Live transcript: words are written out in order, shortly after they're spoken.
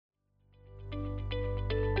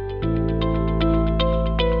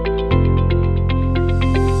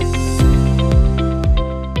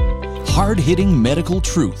hard-hitting medical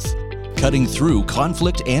truth, cutting through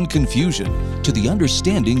conflict and confusion to the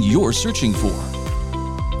understanding you're searching for.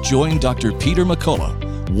 Join Dr. Peter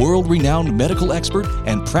McCullough, world-renowned medical expert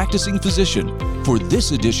and practicing physician, for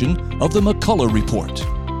this edition of the McCullough Report.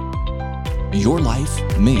 Your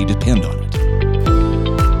life may depend on it.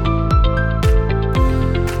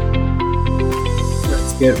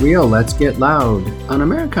 Let's get real, let's get loud on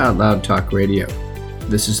America Out Loud Talk Radio.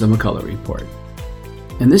 This is the McCullough Report.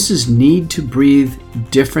 And this is Need to Breathe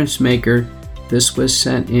Difference Maker. This was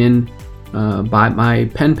sent in by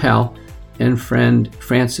my pen pal and friend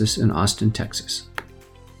Francis in Austin, Texas.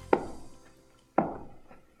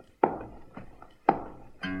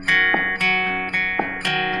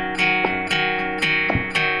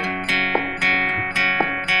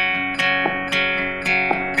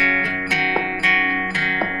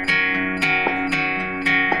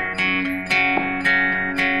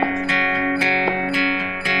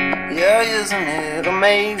 Isn't it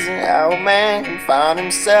amazing how a man can find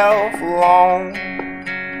himself alone,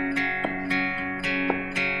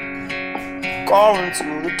 calling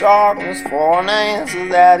to the darkness for an answer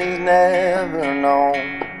that he's never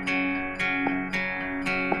known?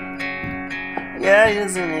 Yeah,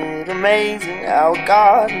 isn't it amazing how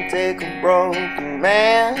God can take a broken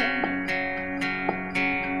man?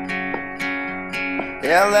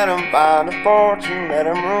 Yeah, let him find a fortune, let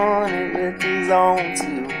him ruin it with his own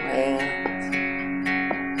two hands.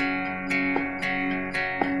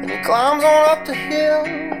 He climbs on up the hill,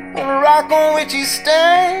 on the rock on which he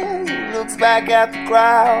stands. He looks back at the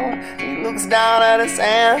crowd, he looks down at his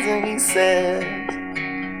hands, and he says,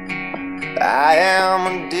 I am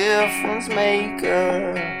a difference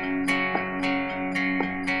maker.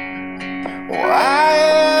 Oh, I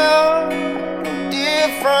am a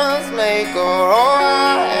difference maker. Oh,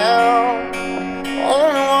 I am the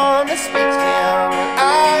only one that speaks to him. And I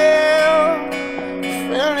am the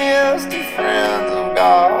friendliest of friends of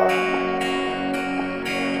God.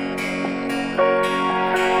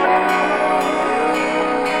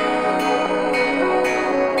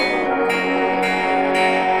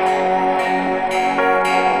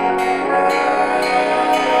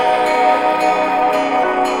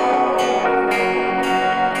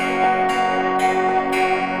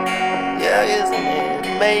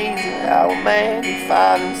 Amazing how a man can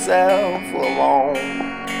find himself alone,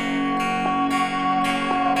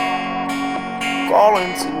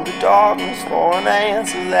 calling to the darkness for an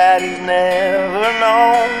answer that he's never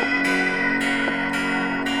known.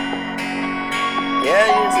 Yeah,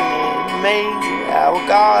 isn't it amazing how a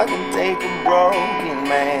God can take a broken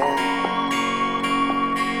man?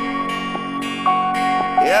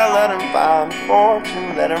 Yeah, let him find a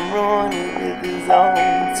fortune, let him ruin it with his own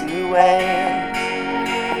two hands.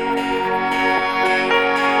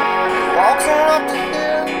 Walks on up the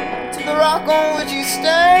hill to the rock on which he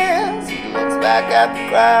stands. He looks back at the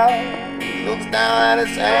crowd, he looks down at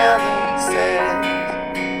his hands, and he says,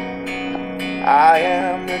 I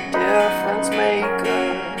am the difference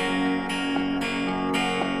maker.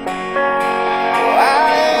 Oh,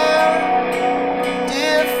 I am the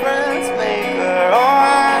difference maker. Oh,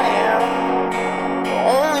 I am the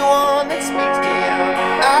only one that speaks to him.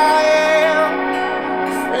 I am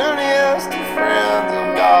the friendliest of friends of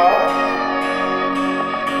God.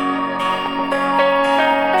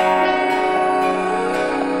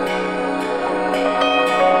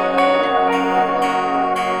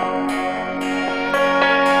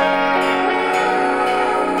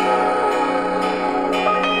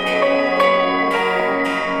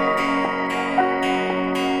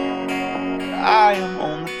 I am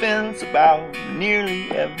on the fence about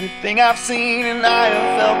nearly everything I've seen, and I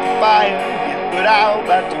have felt the fire get put out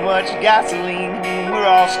by too much gasoline. We're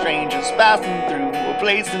all strangers passing through a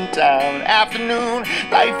place in time, an afternoon.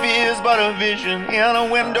 Life is but a vision in a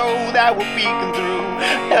window that we're peeking through.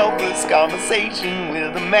 Helpless conversation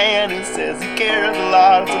with a man who says he cares a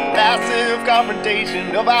lot. It's a passive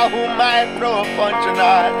confrontation about who might throw a punch or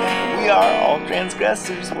not. We are all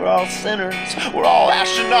transgressors, we're all sinners, we're all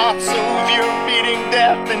astronauts. So if you're feeding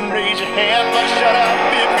death, then raise your hand, but shut up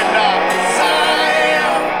if you're not. 'Cause I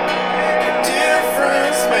am a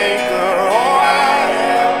difference maker. Oh, I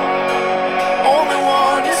am the only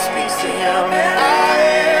one that speaks to him. And I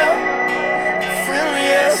am the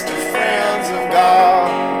friendliest of friends of God.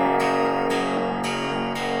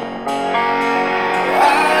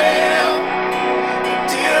 I am the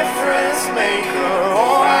difference maker.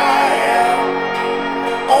 Oh, I am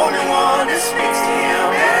the only one that speaks to him.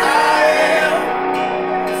 And I am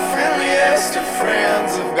the friendliest of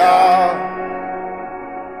friends of God.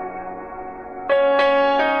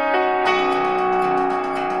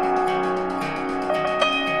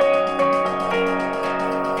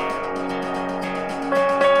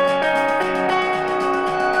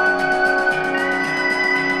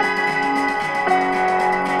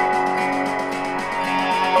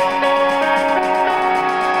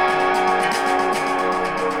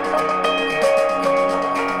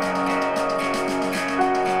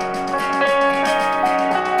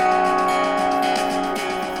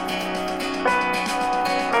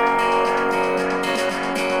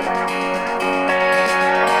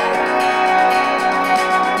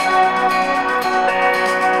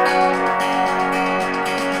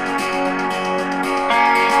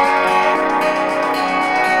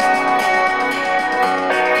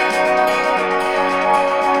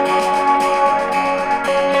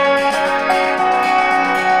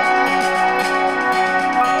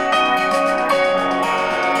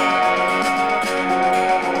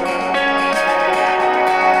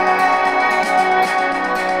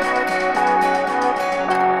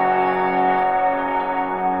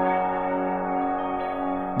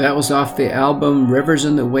 That was off the album Rivers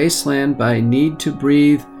in the Wasteland by Need to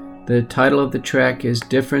Breathe. The title of the track is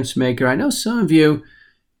Difference Maker. I know some of you,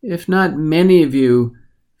 if not many of you,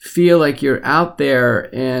 feel like you're out there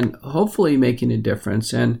and hopefully making a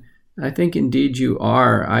difference. And I think indeed you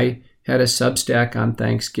are. I had a Substack on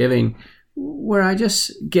Thanksgiving where I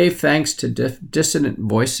just gave thanks to dissident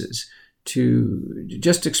voices, to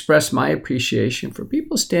just express my appreciation for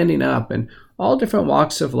people standing up in all different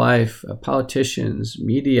walks of life, politicians,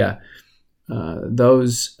 media,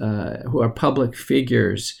 those who are public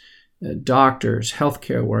figures, doctors,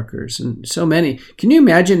 healthcare workers, and so many. Can you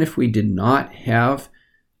imagine if we did not have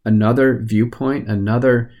another viewpoint,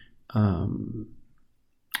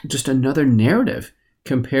 just another narrative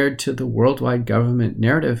compared to the worldwide government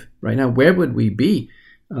narrative right now? Where would we be?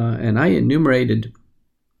 And I enumerated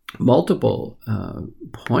multiple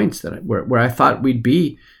points where I thought we'd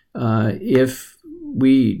be if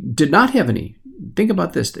we did not have any. Think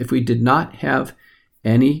about this. If we did not have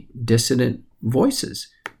any dissident voices,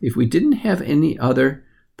 if we didn't have any other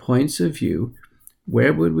points of view,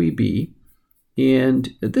 where would we be? And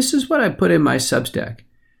this is what I put in my Substack.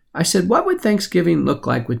 I said, what would Thanksgiving look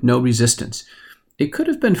like with no resistance? It could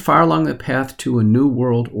have been far along the path to a new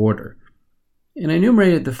world order. And I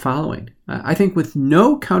enumerated the following. I think with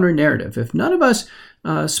no counter-narrative, if none of us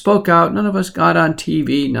spoke out, none of us got on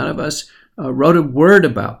TV, none of us wrote a word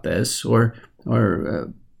about this or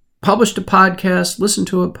published a podcast, listened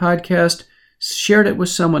to a podcast, shared it with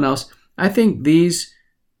someone else, I think these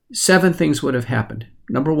 7 things would have happened.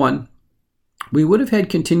 Number 1, we would have had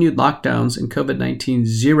continued lockdowns and COVID-19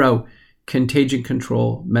 zero contagion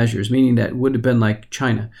control measures, meaning that it would have been like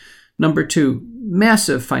China. Number 2,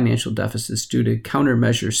 massive financial deficits due to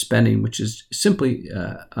countermeasure spending, which is simply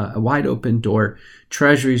a wide open door,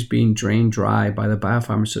 treasuries being drained dry by the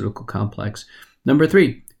biopharmaceutical complex. Number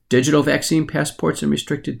 3, digital vaccine passports and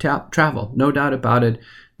restricted travel. No doubt about it.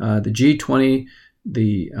 The G20,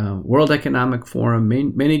 the World Economic Forum,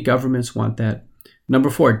 many governments want that. Number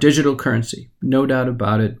 4, digital currency. No doubt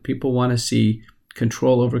about it. People want to see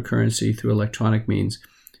control over currency through electronic means.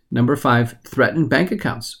 Number 5, threatened bank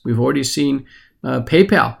accounts. We've already seen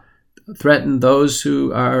PayPal threaten those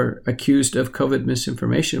who are accused of COVID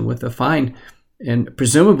misinformation with a fine. And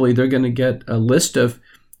presumably they're going to get a list of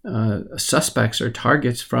suspects or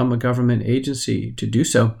targets from a government agency to do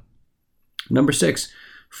so. Number 6,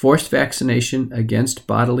 forced vaccination against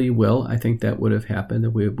bodily will. I think that would have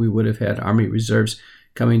happened. We would have had Army reserves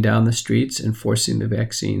coming down the streets and forcing the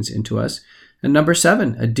vaccines into us. And number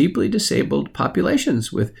 7, a deeply disabled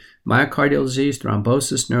populations with myocardial disease,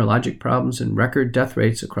 thrombosis, neurologic problems, and record death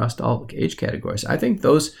rates across all age categories. I think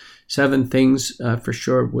those 7 things for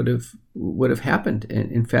sure would have happened.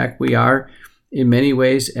 And in fact, we are in many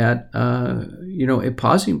ways at a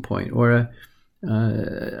pausing point or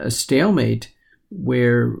a stalemate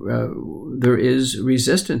where there is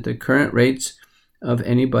resistance. The current rates of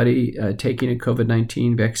anybody taking a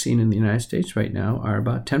COVID-19 vaccine in the United States right now are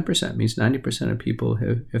about 10%. Means 90% of people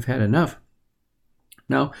have had enough.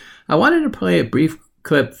 Now, I wanted to play a brief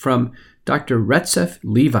clip from Dr. Recep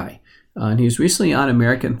Levi. And he was recently on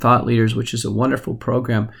American Thought Leaders, which is a wonderful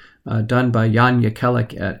program done by Jan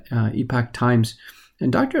Jekielek at Epoch Times.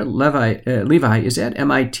 And Dr. Levi is at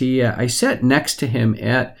MIT. I sat next to him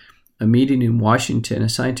at a meeting in Washington, a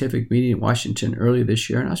scientific meeting in Washington earlier this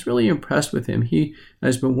year, and I was really impressed with him. He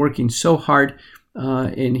has been working so hard,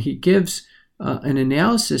 and he gives an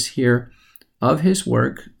analysis here of his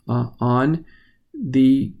work on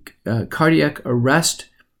the cardiac arrest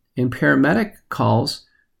and paramedic calls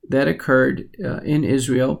that occurred in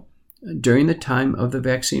Israel during the time of the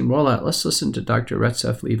vaccine rollout. Let's listen to Dr.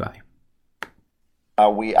 Recep Levi.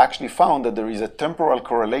 We actually found that there is a temporal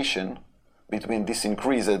correlation between this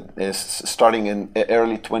increase starting in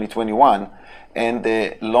early 2021 and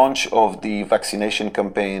the launch of the vaccination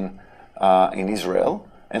campaign in Israel.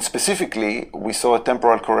 And specifically, we saw a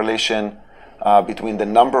temporal correlation between the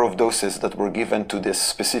number of doses that were given to this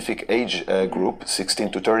specific age group,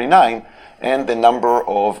 16 to 39, and the number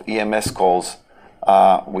of EMS calls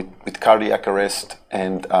with cardiac arrest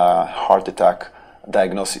and heart attack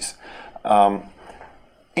diagnosis.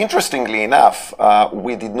 Interestingly enough,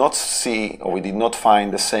 we did not see or we did not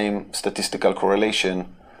find the same statistical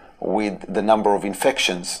correlation with the number of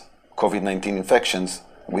infections, COVID-19 infections,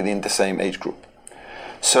 within the same age group.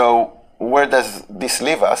 So where does this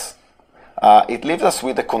leave us? It leaves us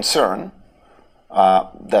with a concern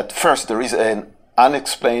that first there is an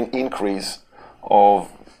unexplained increase of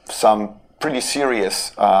some pretty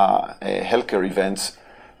serious healthcare events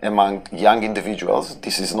among young individuals.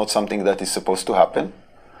 This is not something that is supposed to happen.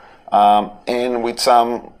 And with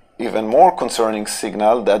some even more concerning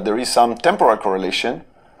signal that there is some temporal correlation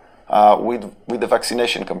with the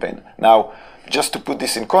vaccination campaign. Now, just to put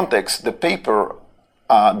this in context, the paper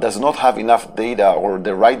does not have enough data or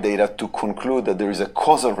the right data to conclude that there is a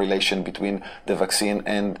causal relation between the vaccine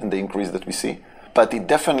and the increase that we see. But it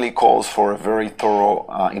definitely calls for a very thorough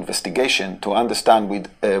investigation to understand with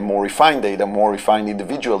more refined data, more refined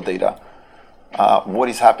individual data, what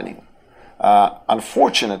is happening.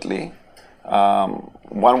 Unfortunately,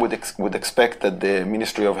 one would expect that the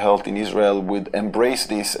Ministry of Health in Israel would embrace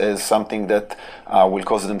this as something that will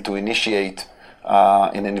cause them to initiate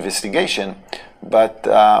an investigation. But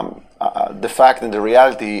the fact and the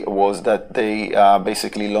reality was that they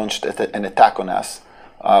basically launched an attack on us,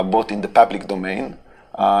 both in the public domain,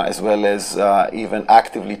 as well as even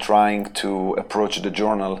actively trying to approach the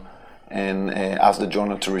journal and ask the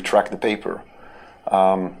journal to retract the paper.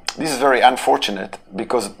 This is very unfortunate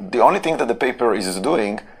because the only thing that the paper is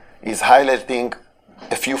doing is highlighting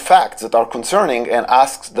a few facts that are concerning and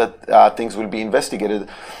asks that things will be investigated.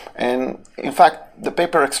 And in fact, the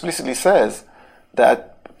paper explicitly says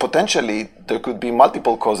that potentially there could be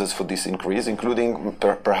multiple causes for this increase, including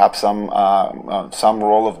perhaps some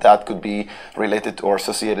role of that could be related or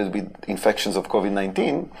associated with infections of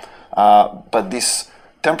COVID-19. But this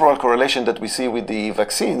temporal correlation that we see with the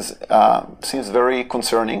vaccines seems very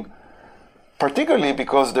concerning, particularly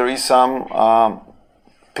because there is some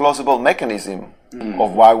plausible mechanism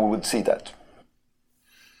of why we would see that.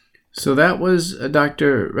 So that was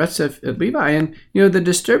Dr. Retzef Levi, and the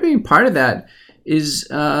disturbing part of that is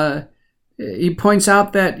he points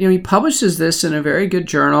out that he publishes this in a very good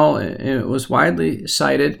journal, and it was widely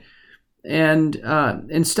cited. And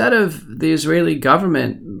instead of the Israeli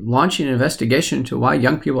government launching an investigation into why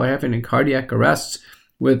young people are having cardiac arrests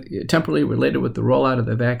temporarily related with the rollout of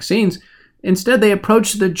the vaccines, instead they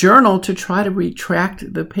approached the journal to try to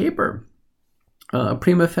retract the paper.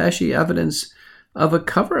 Prima facie evidence of a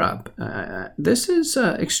cover-up. This is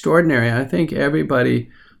extraordinary. I think everybody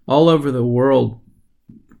all over the world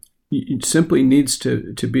simply needs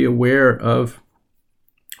to be aware of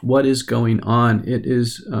what is going on. It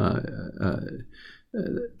is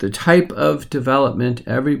the type of development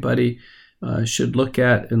everybody should look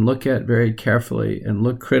at very carefully and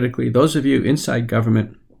look critically. Those of you inside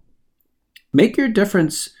government, make your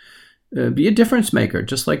difference. Be a difference maker,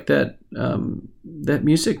 just like that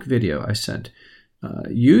music video I sent.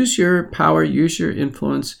 Use your power, use your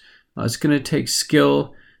influence. It's going to take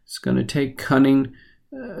skill. It's going to take cunning.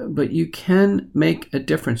 But you can make a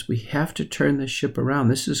difference. We have to turn this ship around.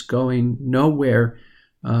 This is going nowhere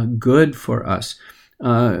good for us.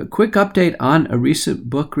 Quick update on a recent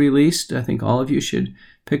book released. I think all of you should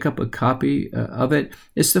pick up a copy of it.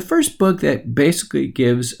 It's the first book that basically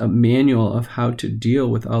gives a manual of how to deal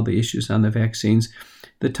with all the issues on the vaccines.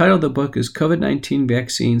 The title of the book is COVID-19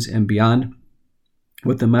 Vaccines and Beyond: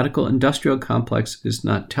 What the Medical Industrial Complex is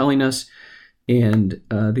Not Telling Us. And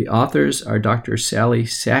the authors are Dr. Sally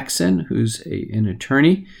Saxon, who's an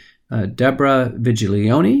attorney, Deborah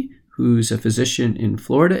Vigiglione, who's a physician in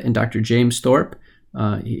Florida, and Dr. James Thorpe.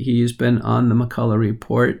 He has been on the McCullough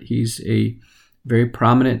Report. He's a very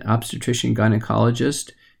prominent obstetrician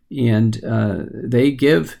gynecologist, and they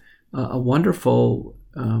give a wonderful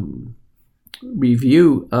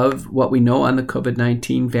review of what we know on the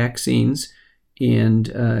COVID-19 vaccines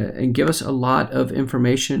and give us a lot of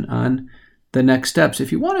information on the next steps.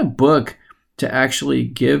 If you want a book to actually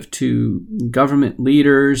give to government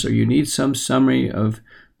leaders, or you need some summary of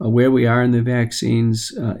where we are in the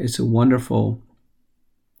vaccines, it's a wonderful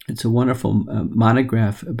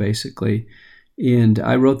monograph, basically. And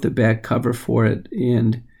I wrote the back cover for it.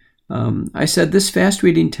 And I said, this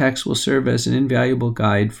fast-reading text will serve as an invaluable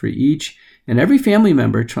guide for each and every family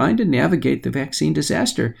member trying to navigate the vaccine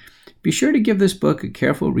disaster. Be sure to give this book a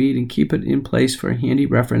careful read and keep it in place for a handy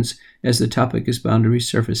reference as the topic is bound to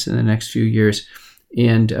resurface in the next few years.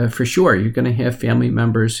 And for sure, you're going to have family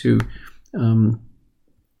members who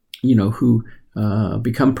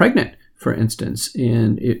become pregnant, for instance,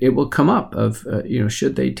 and it will come up of,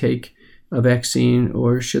 should they take a vaccine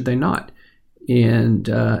or should they not? And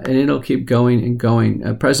it'll keep going and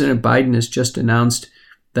going. President Biden has just announced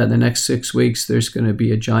that in the next 6 weeks, there's going to be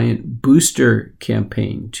a giant booster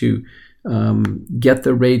campaign to get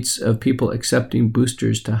the rates of people accepting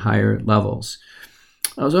boosters to higher levels.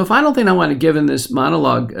 So a final thing I want to give in this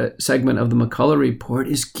monologue segment of the McCullough Report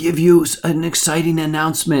is give you an exciting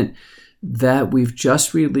announcement that we've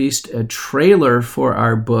just released a trailer for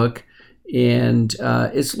our book. And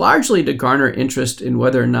it's largely to garner interest in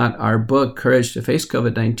whether or not our book, Courage to Face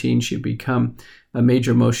COVID-19, should become a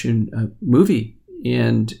major motion movie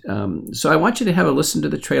And so I want you to have a listen to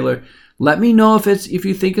the trailer. Let me know if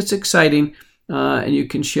you think it's exciting, and you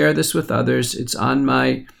can share this with others. It's on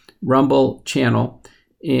my Rumble channel.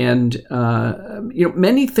 And,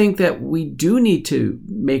 many think that we do need to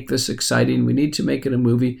make this exciting. We need to make it a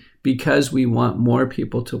movie because we want more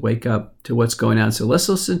people to wake up to what's going on. So let's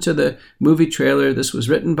listen to the movie trailer. This was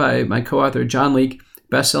written by my co-author, John Leake,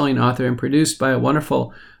 best-selling author, and produced by a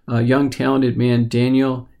wonderful, young, talented man,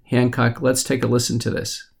 Daniel Hancock. Let's take a listen to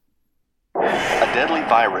this. A deadly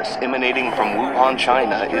virus emanating from Wuhan,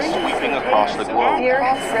 China is sweeping across the globe.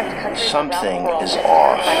 Something is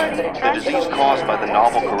off. The disease caused by the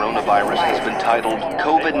novel coronavirus has been titled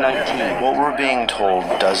COVID-19. What we're being told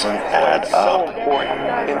doesn't add up.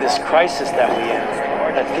 In this crisis that we in,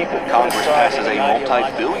 that people Congress passes a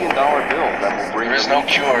multi-billion-dollar bill that will bring There is no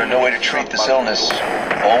cure, no way to treat this illness.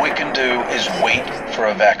 All we can do is wait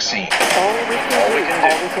for a vaccine.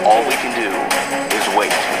 All we can do is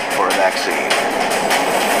wait for a vaccine.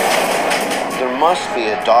 There must be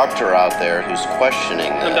a doctor out there who's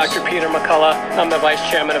questioning this. I'm Dr. Peter McCullough. I'm the Vice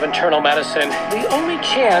Chairman of Internal Medicine. The only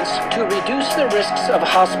chance to reduce the risks of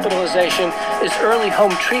hospitalization is early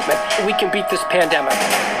home treatment. We can beat this pandemic.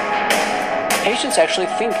 Patients actually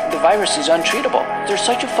think the virus is untreatable. There's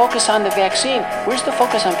such a focus on the vaccine. Where's the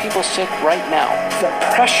focus on people sick right now? The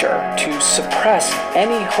pressure to suppress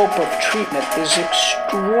any hope of treatment is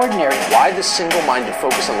extraordinary. Why the single-minded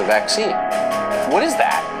focus on the vaccine? What is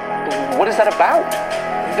that? What is that about?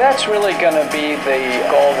 That's really going to be the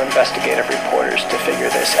goal of investigative reporters to figure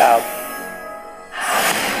this out.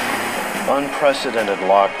 Unprecedented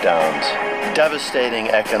lockdowns, devastating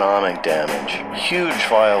economic damage, huge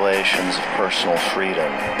violations of personal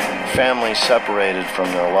freedom, families separated from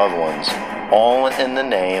their loved ones, all in the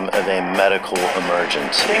name of a medical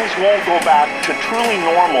emergency. Things won't go back to truly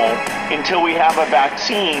normal until we have a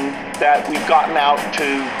vaccine that we've gotten out to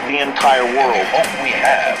the entire world. The hope we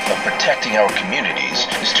have of protecting our communities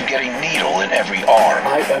is to get a needle in every arm.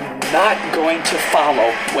 I am not going to follow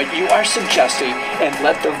what you are suggesting and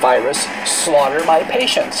let the virus slaughter my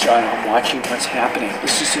patients. John, I'm watching what's happening.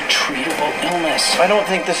 This is a treatable illness. I don't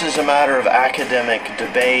think this is a matter of academic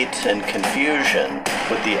debate and confusion.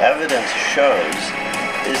 What the evidence shows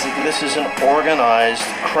is that this is an organized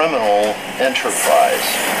criminal enterprise.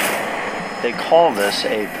 They call this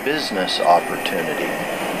a business opportunity.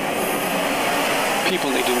 People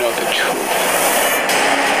need to know the truth.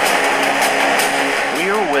 We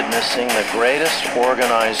are witnessing the greatest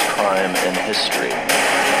organized crime in history,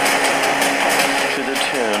 to the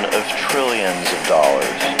tune of trillions of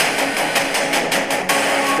dollars.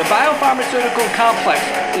 The biopharmaceutical complex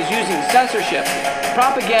is using censorship,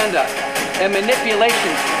 propaganda, and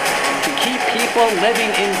manipulation to keep people living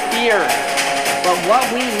in fear. But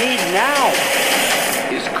what we need now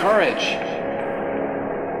is courage.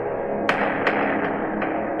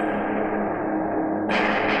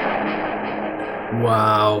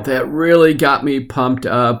 Wow, that really got me pumped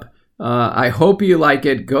up. I hope you like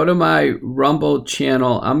it. Go to my Rumble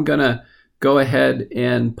channel. I'm going to go ahead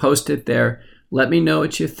and post it there. Let me know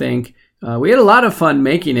what you think. We had a lot of fun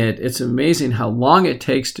making it. It's amazing how long it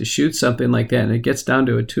takes to shoot something like that, and it gets down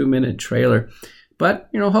to a 2-minute trailer. But,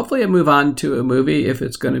 hopefully it'll move on to a movie if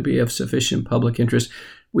it's going to be of sufficient public interest.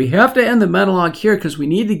 We have to end the monologue here because we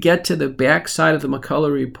need to get to the back side of the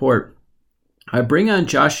McCullough Report. I bring on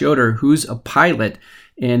Josh Yoder, who's a pilot,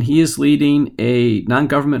 and he is leading a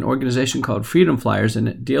non-government organization called Freedom Flyers, and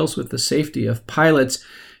it deals with the safety of pilots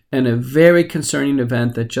and a very concerning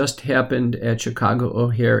event that just happened at Chicago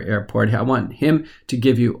O'Hare Airport. I want him to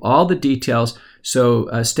give you all the details,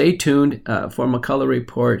 so stay tuned for McCullough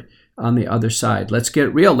Report on the other side. Let's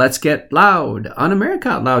get real. Let's get loud on America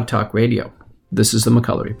Out Loud Talk Radio. This is the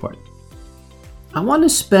McCullough Report. I want to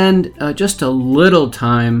spend just a little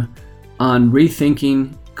time on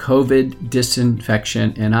rethinking COVID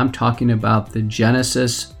disinfection, and I'm talking about the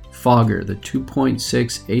Genesis fogger, the 2.6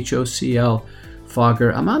 HOCl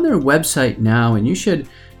fogger. I'm on their website now, and you should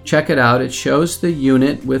check it out. It shows the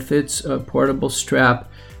unit with its portable strap.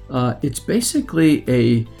 It's basically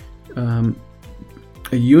a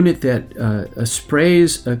unit that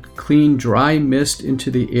sprays a clean, dry mist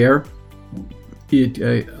into the air.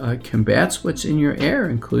 It combats what's in your air,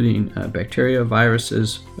 including bacteria,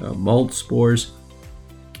 viruses, mold spores.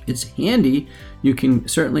 It's handy. You can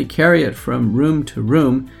certainly carry it from room to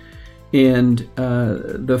room, and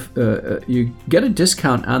you get a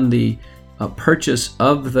discount on the purchase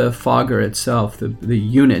of the fogger itself, the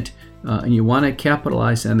unit, and you want to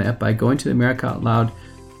capitalize on that by going to the America Out Loud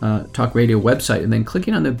Talk Radio website and then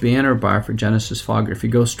clicking on the banner bar for Genesis Fogger. If you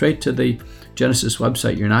go straight to the Genesis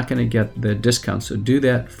website, you're not going to get the discount, so do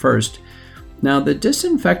that first. Now, the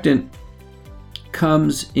disinfectant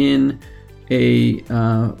comes in a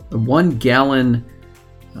 1 gallon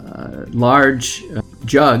large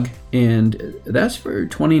jug, and that's for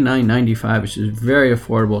 $29.95, which is very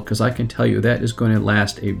affordable, because I can tell you that is going to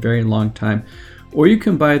last a very long time. Or you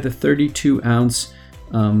can buy the 32-ounce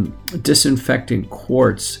disinfectant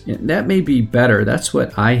quarts, and that may be better. That's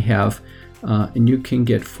what I have, and you can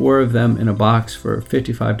get 4 of them in a box for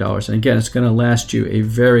 $55. And again, it's going to last you a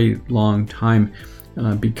very long time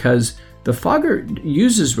because the fogger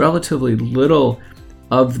uses relatively little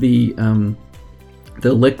of the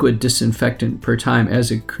liquid disinfectant per time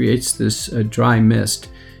as it creates this dry mist.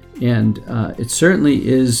 And it certainly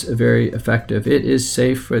is very effective. It is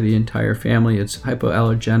safe for the entire family. It's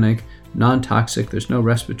hypoallergenic, non-toxic. There's no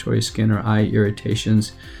respiratory, skin, or eye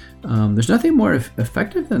irritations. There's nothing more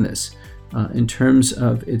effective than this in terms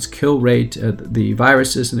of its kill rate. The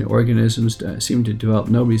viruses and the organisms seem to develop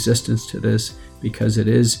no resistance to this because it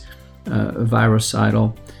is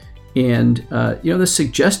virucidal. And the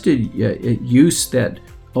suggested use that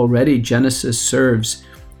already Genesis serves,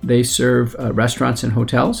 they serve restaurants and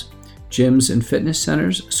hotels, gyms and fitness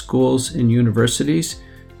centers, schools and universities,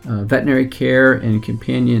 veterinary care and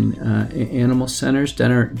companion animal centers,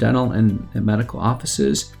 dental and medical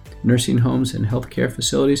offices, nursing homes and healthcare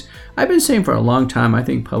facilities. I've been saying for a long time, I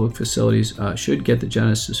think public facilities should get the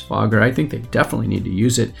Genesis fogger. I think they definitely need to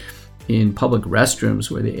use it in public restrooms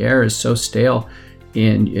where the air is so stale,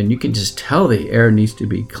 and you can just tell the air needs to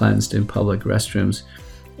be cleansed in public restrooms.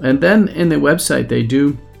 And then in the website, they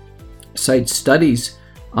do cite studies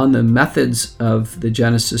on the methods of the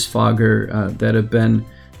Genesis fogger that have been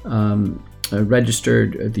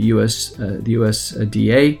registered at the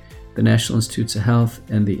USDA, the National Institutes of Health,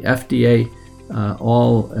 and the FDA,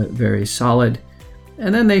 all very solid.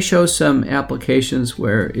 And then they show some applications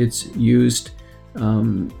where it's used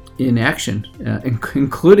in action,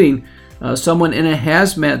 including someone in a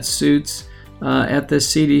hazmat suit at the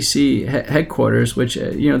CDC headquarters, which,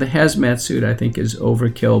 the hazmat suit I think is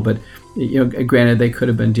overkill, but granted, they could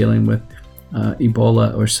have been dealing with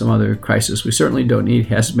Ebola or some other crisis. We certainly don't need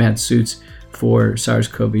hazmat suits for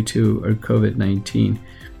SARS-CoV-2 or COVID-19.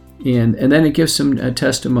 And then it gives some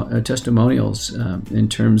testimonials in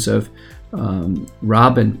terms of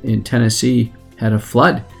Robin in Tennessee had a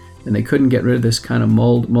flood, and they couldn't get rid of this kind of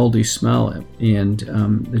moldy smell. And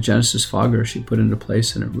the Genesis fogger she put into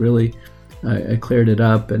place, and it really cleared it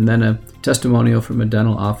up. And then a testimonial from a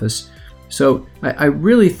dental office. So I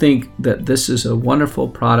really think that this is a wonderful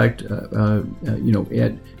product. At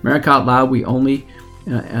America Out Loud, we only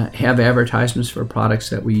have advertisements for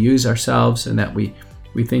products that we use ourselves and that we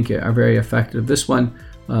think are very effective. This one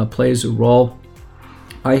plays a role.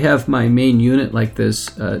 I have my main unit like this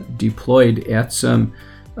deployed at some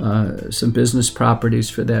business properties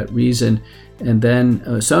for that reason. And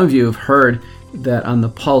then some of you have heard that on the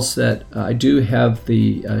Pulse that I do have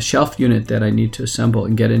the shelf unit that I need to assemble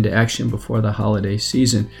and get into action before the holiday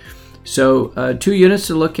season. So 2 units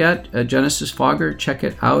to look at, Genesis fogger. Check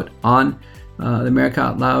it out on the America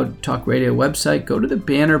Out Loud Talk Radio website. Go to the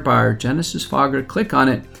banner bar, Genesis fogger, click on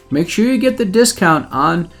it. Make sure you get the discount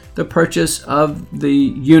on the purchase of the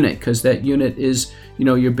unit, because that unit is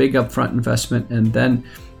your big upfront investment, and then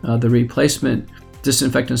the replacement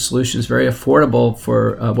disinfectant solution is very affordable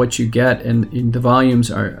for what you get, and the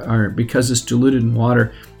volumes are because it's diluted in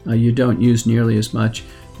water, you don't use nearly as much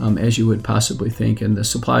as you would possibly think, and the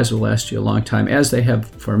supplies will last you a long time, as they have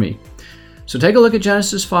for me. So take a look at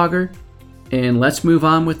Genesis fogger, and let's move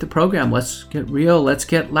on with the program. Let's get real, let's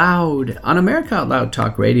get loud on America Out Loud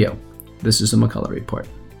Talk Radio. This is the McCullough Report.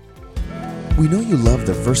 We know you love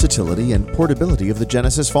the versatility and portability of the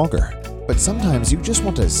Genesis fogger, but sometimes you just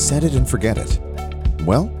want to set it and forget it.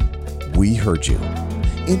 Well, we heard you.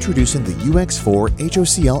 Introducing the UX4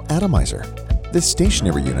 HOCl Atomizer. This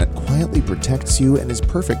stationary unit quietly protects you and is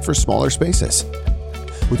perfect for smaller spaces.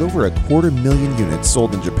 With over 250,000 units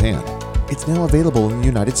sold in Japan, it's now available in the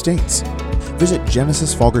United States. Visit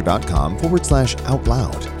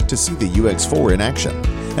genesisfogger.com/outloud to see the UX4 in action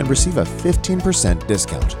and receive a 15%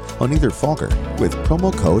 discount on either fogger with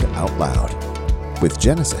promo code OUTLOUD. With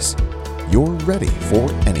Genesis, you're ready for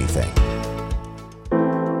anything.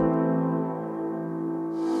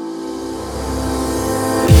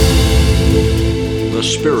 The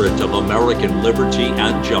spirit of American liberty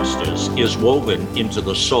and justice is woven into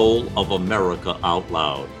the soul of America Out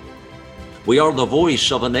Loud. We are the voice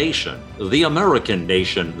of a nation, the American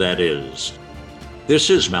nation, that is. This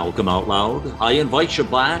is Malcolm Out Loud. I invite you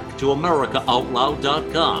back to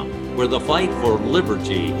AmericaOutloud.com, where the fight for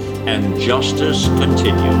liberty and justice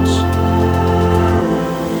continues.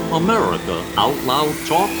 America Out Loud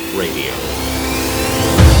Talk Radio.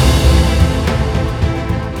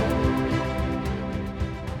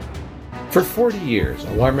 For 40 years,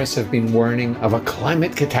 alarmists have been warning of a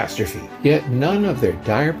climate catastrophe, yet none of their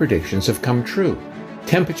dire predictions have come true.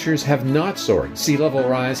 Temperatures have not soared, sea level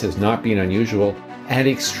rise has not been unusual, and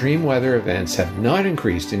extreme weather events have not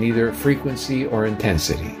increased in either frequency or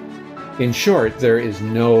intensity. In short, there is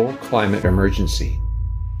no climate emergency.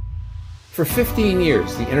 For 15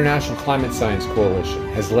 years, the International Climate Science Coalition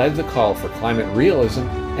has led the call for climate realism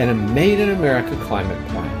and a Made in America climate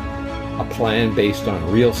plan. A plan based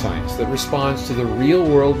on real science that responds to the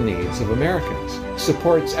real-world needs of Americans,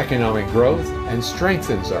 supports economic growth, and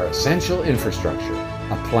strengthens our essential infrastructure.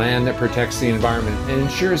 A plan that protects the environment and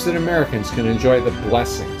ensures that Americans can enjoy the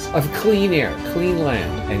blessings of clean air, clean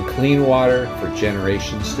land, and clean water for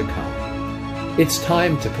generations to come. It's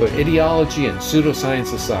time to put ideology and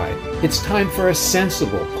pseudoscience aside. It's time for a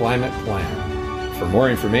sensible climate plan. For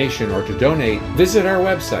more information or to donate, visit our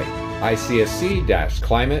website,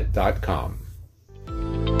 icsc-climate.com.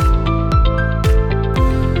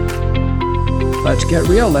 Let's get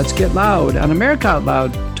real, let's get loud on America Out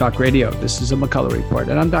Loud Talk Radio. This is a McCullough Report,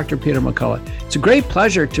 and I'm Dr. Peter McCullough. It's a great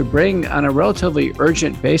pleasure to bring on a relatively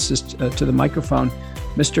urgent basis to the microphone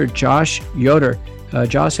Mr. Josh Yoder.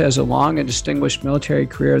 Josh has a long and distinguished military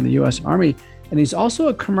career in the U.S. Army, and he's also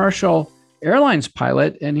a commercial airlines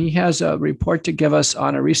pilot, and he has a report to give us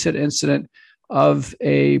on a recent incident of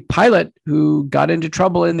a pilot who got into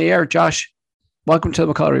trouble in the air. Josh, welcome to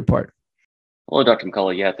the McCullough Report. Hello, Dr.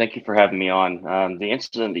 McCullough. Yeah, thank you for having me on. The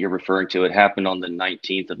incident that you're referring to, it happened on the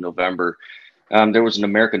 19th of November. There was an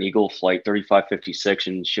American Eagle flight 3556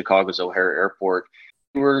 in Chicago's O'Hare Airport.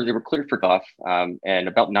 They were cleared for takeoff, and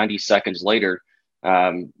about 90 seconds later,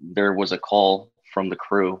 there was a call from the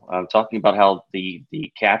crew talking about how the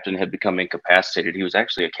captain had become incapacitated. He was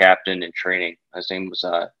actually a captain in training. His name was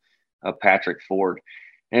Patrick Ford.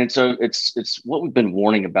 And so it's what we've been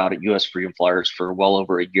warning about at US Freedom Flyers for well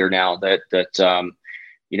over a year now, that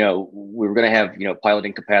we were going to have, pilot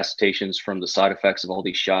incapacitations from the side effects of all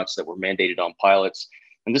these shots that were mandated on pilots.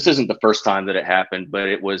 And this isn't the first time that it happened, but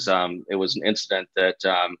it was an incident that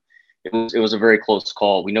it was a very close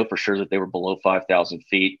call. We know for sure that they were below 5,000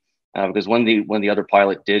 feet because when the other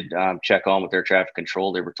pilot did check on with air traffic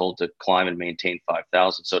control, they were told to climb and maintain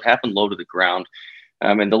 5,000. So it happened low to the ground.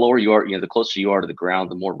 And the lower you are, the closer you are to the ground,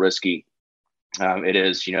 the more risky it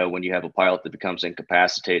is, when you have a pilot that becomes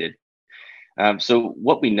incapacitated. So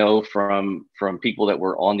what we know from people that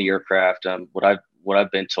were on the aircraft, what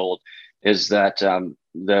I've been told is that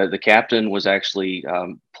the captain was actually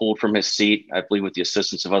pulled from his seat, I believe, with the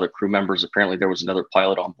assistance of other crew members. Apparently, there was another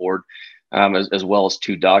pilot on board, as well as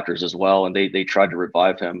two doctors as well, and they tried to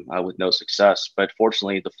revive him with no success. But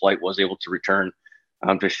fortunately, the flight was able to return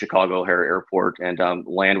to Chicago O'Hare Airport and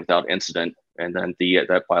land without incident. And then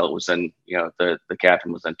that pilot was then, the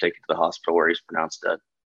captain was then taken to the hospital where he's pronounced dead.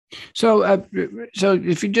 So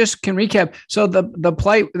if you just can recap, so the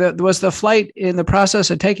flight was the flight in the process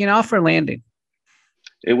of taking off or landing?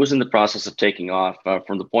 It was in the process of taking off.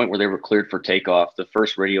 From the point where they were cleared for takeoff, the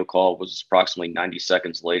first radio call was approximately 90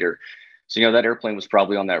 seconds later. So, that airplane was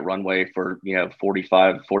probably on that runway for,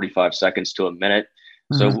 45 seconds to a minute.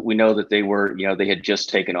 So we know that they were, they had just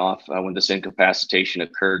taken off when this incapacitation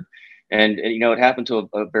occurred. And it happened to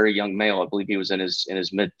a very young male. I believe he was in his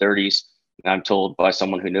mid 30s. I'm told by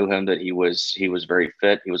someone who knew him that he was very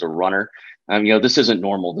fit. He was a runner. This isn't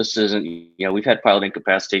normal. This isn't, we've had pilot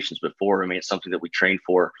incapacitations before. I mean, it's something that we train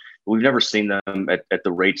for, but we've never seen them at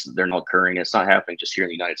the rates that they're now occurring. It's not happening just here in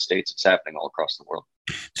the United States. It's happening all across the world.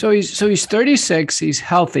 So he's 36. He's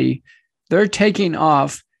healthy. They're taking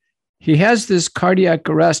off. He has this cardiac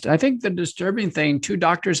arrest. I think the disturbing thing, two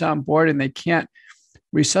doctors on board and they can't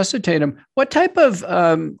resuscitate him. What type of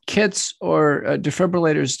kits or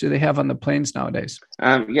defibrillators do they have on the planes nowadays?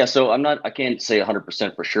 So I can't say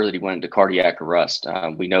 100% for sure that he went into cardiac arrest.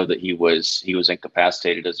 We know that he was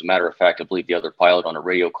incapacitated. As a matter of fact, I believe the other pilot on a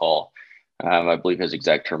radio call, I believe his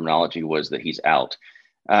exact terminology was that he's out.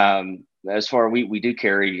 As far we do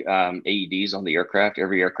carry AEDs on the aircraft.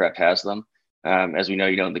 Every aircraft has them. As we know,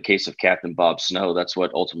 in the case of Captain Bob Snow, that's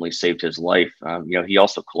what ultimately saved his life. He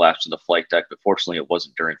also collapsed in the flight deck, but fortunately it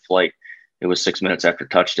wasn't during flight. It was 6 minutes after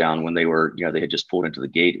touchdown when they were, they had just pulled into the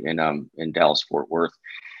gate in Dallas, Fort Worth.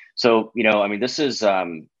 So, this is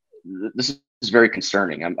very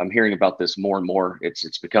concerning. I'm hearing about this more and more.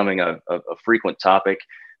 It's becoming a frequent topic.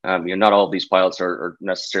 Not all of these pilots are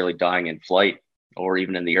necessarily dying in flight or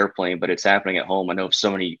even in the airplane, but it's happening at home. I know of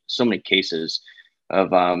so many cases of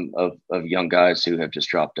young guys who have just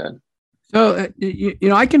dropped dead. So,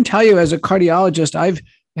 I can tell you as a cardiologist, I've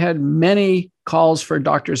had many calls for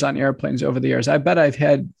doctors on airplanes over the years. I bet I've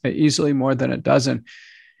had easily more than a dozen.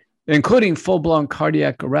 including full-blown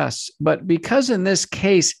cardiac arrests. But because in this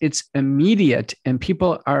case, it's immediate and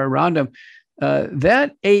people are around them,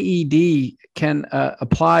 that AED can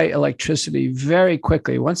apply electricity very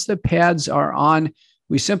quickly. Once the pads are on,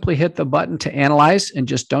 we simply hit the button to analyze and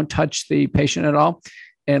just don't touch the patient at all,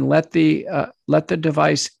 and let the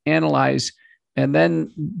device analyze. And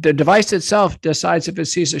then the device itself decides if it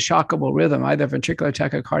sees a shockable rhythm, either ventricular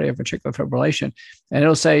tachycardia or ventricular fibrillation. And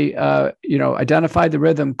it'll say, identify the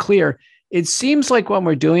rhythm, clear. It seems like when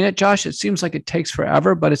we're doing it, Josh, it seems like it takes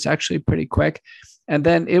forever, but it's actually pretty quick. And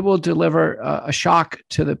then it will deliver a shock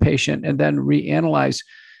to the patient and then reanalyze.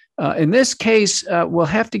 In this case, we'll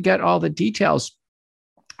have to get all the details.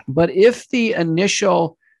 But if the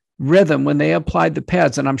initial rhythm, when they applied the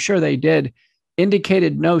pads, and I'm sure they did,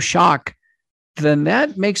 indicated no shock, then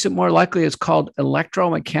that makes it more likely it's called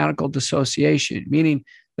electromechanical dissociation, meaning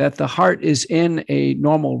that the heart is in a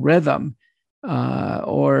normal rhythm,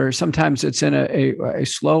 or sometimes it's in a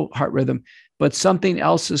slow heart rhythm, but something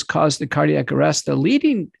else has caused the cardiac arrest. The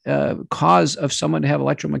leading cause of someone to have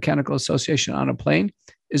electromechanical dissociation on a plane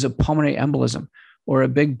is a pulmonary embolism, or a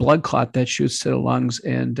big blood clot that shoots to the lungs,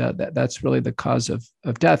 and that's really the cause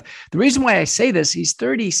of death. The reason why I say this, he's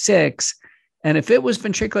 36, and if it was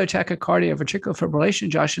ventricular tachycardia, ventricular fibrillation,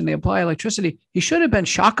 Josh, and they apply electricity, he should have been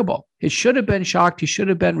shockable. He should have been shocked. He should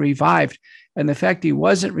have been revived. And the fact he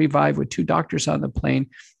wasn't revived with 2 doctors on the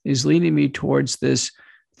plane is leading me towards this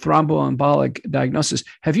thromboembolic diagnosis.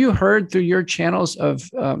 Have you heard through your channels of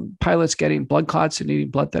pilots getting blood clots and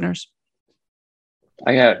needing blood thinners?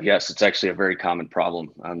 I have, yes. It's actually a very common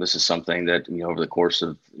problem. This is something that, over the course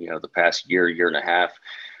of, the past year and a half,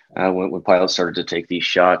 when pilots started to take these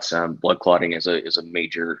shots, blood clotting is a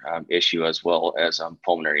major issue, as well as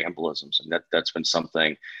pulmonary embolisms. And that's been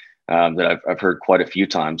something that I've heard quite a few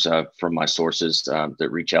times from my sources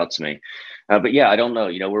that reach out to me. But yeah, I don't know.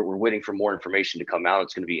 We're waiting for more information to come out.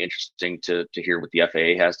 It's going to be interesting to hear what the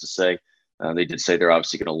FAA has to say. They did say they're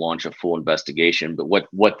obviously going to launch a full investigation, but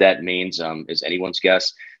what that means is anyone's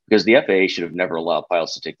guess, because the FAA should have never allowed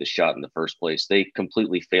pilots to take the shot in the first place. They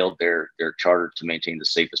completely failed their charter to maintain the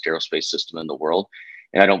safest aerospace system in the world.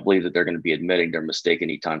 And I don't believe that they're going to be admitting their mistake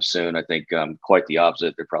anytime soon. I think quite the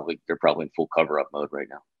opposite. They're probably in full cover-up mode right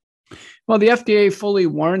now. Well, the FDA fully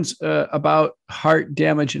warns about heart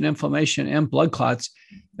damage and inflammation and blood clots,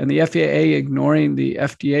 and the FAA ignoring the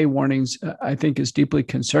FDA warnings, I think, is deeply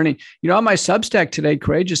concerning. On my Substack today,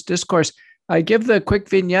 Courageous Discourse, I give the quick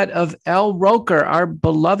vignette of Al Roker, our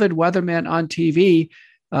beloved weatherman on TV.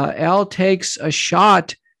 Al takes a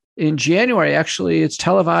shot in January. Actually, it's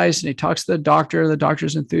televised, and he talks to the doctor. The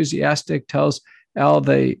doctor's enthusiastic, tells Al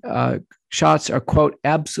the shots are, quote,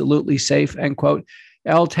 absolutely safe, end quote.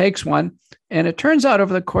 Al takes one, and it turns out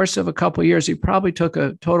over the course of a couple of years, he probably took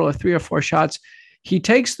a total of 3 or 4 shots. He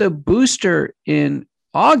takes the booster in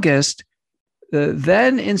August.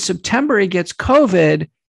 Then in September, he gets COVID.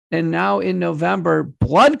 And now in November,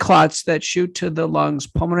 blood clots that shoot to the lungs,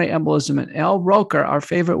 pulmonary embolism. And Al Roker, our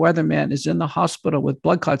favorite weatherman, is in the hospital with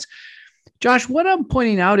blood clots. Josh, what I'm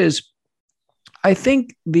pointing out is I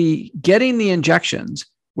think getting the injections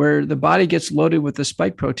where the body gets loaded with the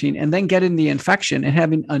spike protein and then getting the infection and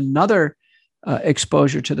having another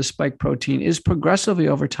exposure to the spike protein is progressively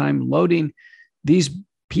over time loading these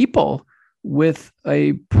people with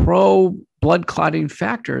a pro-blood clotting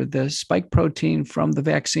factor, the spike protein from the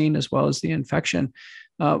vaccine as well as the infection.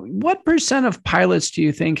 What % of pilots do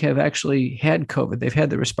you think have actually had COVID? They've had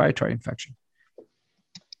the respiratory infection.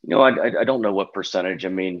 I don't know what percentage. I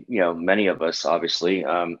mean, many of us, obviously.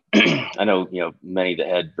 I know, many that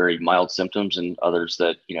had very mild symptoms and others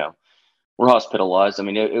that, were hospitalized. I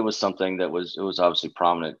mean, it was something that was obviously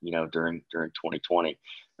prominent, during 2020.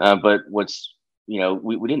 But what's, we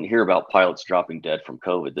didn't hear about pilots dropping dead from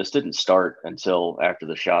COVID. This didn't start until after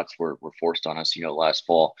the shots were forced on us, last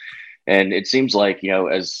fall. And it seems like,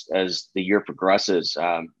 as the year progresses,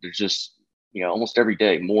 there's just, almost every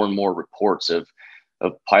day, more and more reports of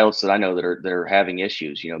pilots that I know that are having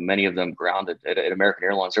issues, many of them grounded at American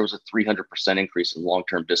Airlines. There was a 300% increase in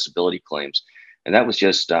long-term disability claims. And that was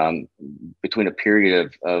just between a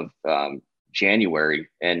period of January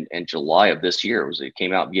and July of this year. It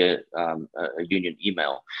came out via a union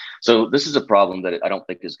email. So this is a problem that I don't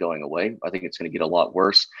think is going away. I think it's going to get a lot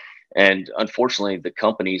worse. And unfortunately, the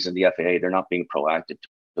companies and the FAA, they're not being proactive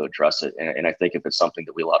to address it. And I think if it's something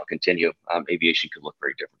that we allow to continue, aviation could look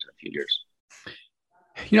very different in a few years.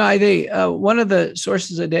 One of the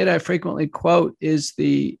sources of data I frequently quote is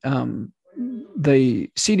the CDC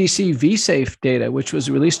vSafe data, which was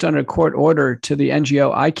released under court order to the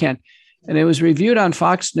NGO ICANN. And it was reviewed on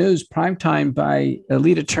Fox News primetime by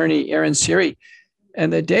lead attorney Aaron Siri.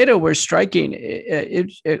 And the data were striking.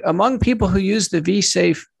 Among people who use the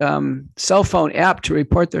vSafe cell phone app to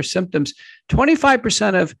report their symptoms,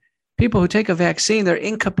 25% of people who take a vaccine, they're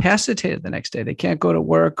incapacitated the next day. They can't go to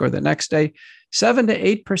work or the next day. 7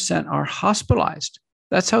 to 8% are hospitalized.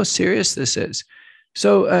 That's how serious this is.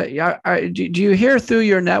 So do you hear through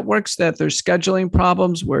your networks that there's scheduling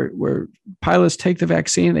problems where pilots take the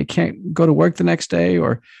vaccine, they can't go to work the next day,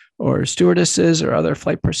 or stewardesses or other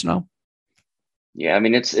flight personnel? Yeah, I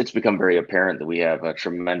mean, it's become very apparent that we have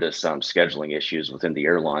tremendous scheduling issues within the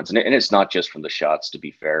airlines, and it's not just from the shots. To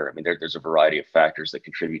be fair, I mean, there's a variety of factors that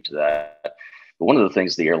contribute to that. But one of the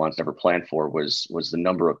things the airlines never planned for was the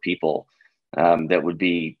number of people that would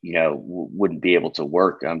be, wouldn't be able to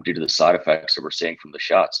work due to the side effects that we're seeing from the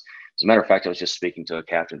shots. As a matter of fact, I was just speaking to a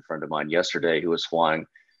captain friend of mine yesterday who was flying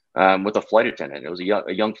with a flight attendant. It was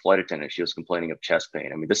a young flight attendant. She was complaining of chest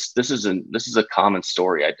pain. I mean, this is a common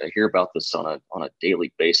story. I hear about this on a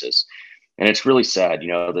daily basis, and it's really sad,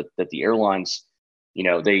 that the airlines,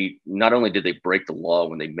 they not only did they break the law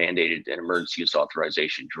when they mandated an emergency use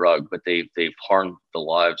authorization drug, but they've harmed the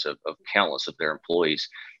lives of countless of their employees.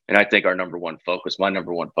 And I think my number one focus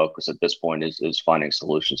at this point is finding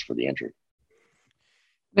solutions for the injured.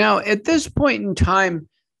 Now, at this point in time,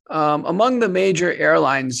 among the major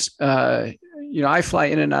airlines, I fly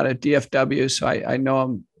in and out of DFW, so I know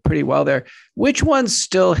them pretty well there. Which ones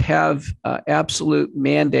still have absolute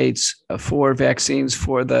mandates for vaccines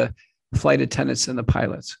for the flight attendants and the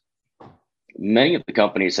pilots? Many of the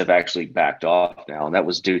companies have actually backed off now, and that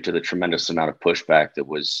was due to the tremendous amount of pushback that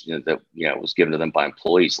was was given to them by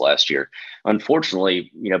employees last year.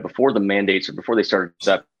 Unfortunately, before the mandates or before they started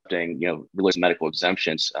accepting religious medical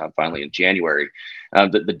exemptions finally in January,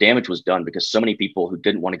 the damage was done because so many people who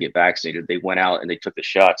didn't want to get vaccinated, they went out and they took the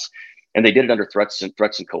shots. And they did it under threats and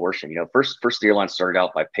coercion. First the airlines started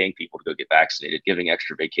out by paying people to go get vaccinated, giving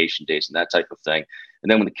extra vacation days and that type of thing.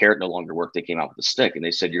 And then when the carrot no longer worked, they came out with a stick and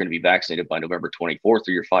they said, you're going to be vaccinated by November 24th or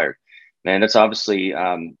you're fired. And that's obviously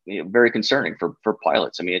very concerning for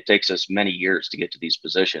pilots. I mean, it takes us many years to get to these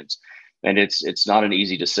positions, and it's not an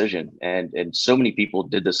easy decision. And so many people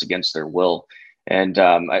did this against their will. And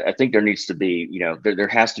I think there needs to be, there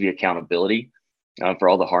has to be accountability for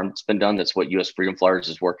all the harm that's been done. That's what US Freedom Flyers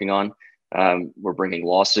is working on. We're bringing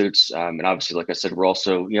lawsuits, and obviously, like I said, we're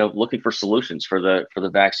also looking for solutions for the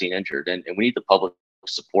vaccine injured, and we need the public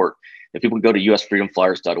support. If people can go to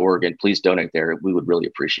usfreedomflyers.org and please donate there, we would really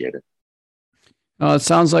appreciate it. It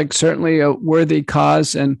sounds like certainly a worthy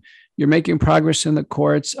cause, and you're making progress in the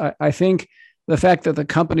courts. I think the fact that the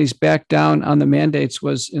companies backed down on the mandates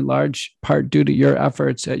was in large part due to your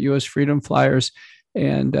efforts at US Freedom Flyers.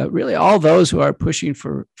 And really all those who are pushing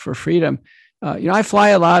for freedom. I fly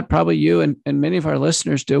a lot, probably you and many of our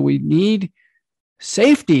listeners do. We need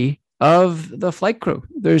safety of the flight crew.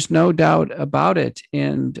 There's no doubt about it.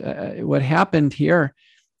 And what happened here,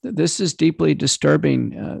 this is deeply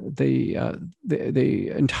disturbing.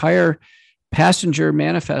 The entire passenger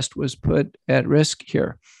manifest was put at risk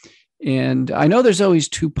here. And I know there's always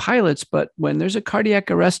two pilots, but when there's a cardiac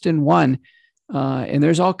arrest in one, and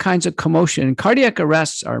there's all kinds of commotion. Cardiac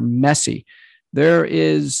arrests are messy. There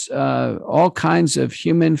is all kinds of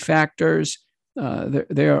human factors.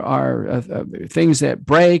 There are things that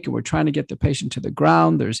break, and we're trying to get the patient to the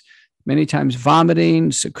ground. There's many times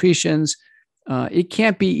vomiting, secretions. It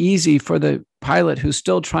can't be easy for the pilot who's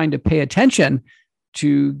still trying to pay attention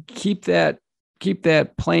to keep that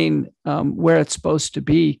plane where it's supposed to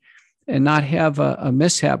be and not have a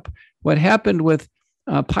mishap. What happened with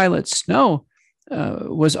Pilot Snow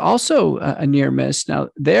was also a near miss. Now,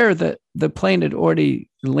 there, the plane had already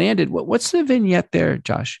landed. What's the vignette there,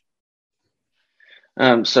 Josh?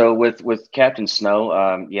 So with Captain Snow,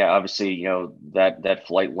 obviously, that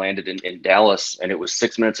flight landed in Dallas, and it was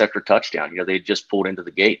 6 minutes after touchdown. They had just pulled into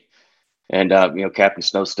the gate, and Captain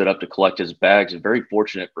Snow stood up to collect his bags. And very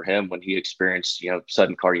fortunate for him when he experienced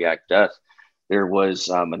sudden cardiac death. There was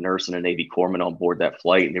a nurse and a Navy corpsman on board that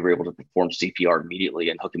flight, and they were able to perform CPR immediately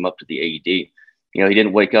and hook him up to the AED. He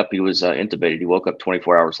didn't wake up. He was intubated. He woke up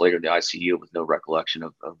 24 hours later in the ICU with no recollection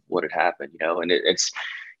of what had happened. And it's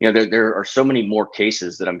there are so many more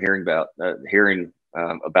cases that I'm hearing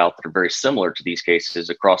about that are very similar to these cases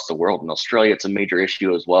across the world. In Australia, it's a major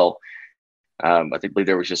issue as well. I believe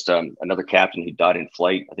there was just another captain who died in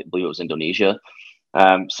flight. I believe it was Indonesia.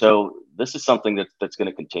 So this is something that's going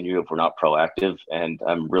to continue if we're not proactive. And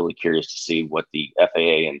I'm really curious to see what the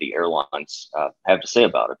FAA and the airlines have to say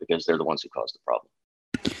about it, because they're the ones who caused the problem.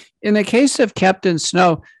 In the case of Captain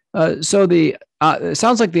Snow, it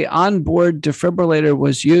sounds like the onboard defibrillator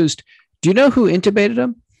was used. Do you know who intubated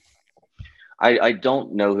him? I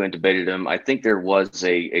don't know who intubated him. I think there was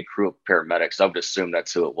a crew of paramedics. I would assume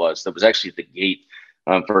that's who it was. That was actually at the gate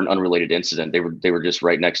for an unrelated incident. They were just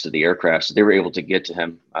right next to the aircraft, so they were able to get to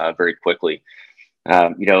him very quickly.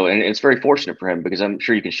 And it's very fortunate for him, because I'm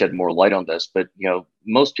sure you can shed more light on this. But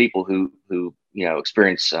most people who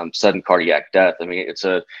experience sudden cardiac death, I mean,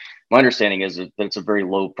 my understanding is that it's a very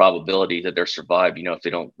low probability that they'll survive, if they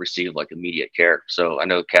don't receive like immediate care. So I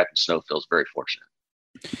know Captain Snow feels very fortunate.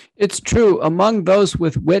 It's true. Among those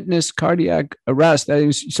with witnessed cardiac arrest, that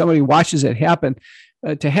is, somebody watches it happen,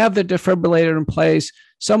 to have the defibrillator in place,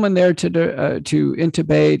 someone there to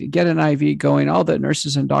intubate, get an IV going, all the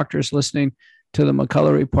nurses and doctors listening to the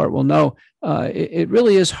McCullough Report will know it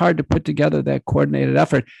really is hard to put together that coordinated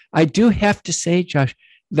effort. I do have to say, Josh,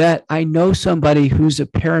 that I know somebody who's a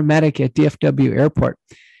paramedic at DFW Airport.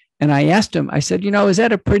 And I asked him, I said, is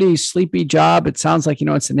that a pretty sleepy job? It sounds like,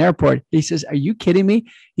 it's an airport. He says, are you kidding me?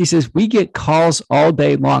 He says, we get calls all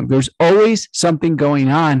day long. There's always something going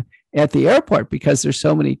on at the airport because there's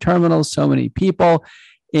so many terminals, so many people.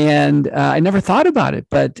 And I never thought about it.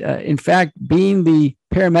 But in fact, being the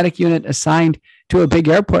paramedic unit assigned to a big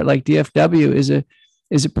airport like DFW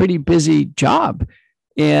is a pretty busy job.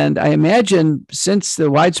 And I imagine since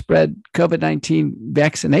the widespread COVID-19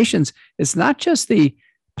 vaccinations, it's not just the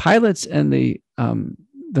pilots and the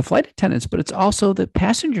flight attendants, but it's also the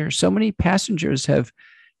passengers. So many passengers have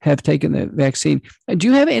taken the vaccine. And do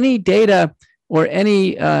you have any data or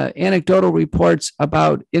any anecdotal reports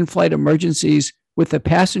about in-flight emergencies with the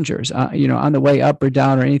passengers, on the way up or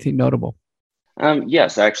down, or anything notable?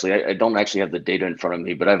 Yes, actually, I don't actually have the data in front of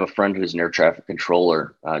me, but I have a friend who's an air traffic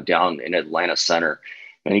controller down in Atlanta Center.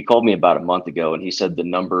 And he called me about a month ago, and he said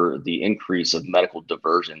the increase of medical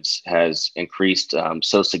diversions has increased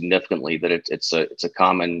so significantly that it's a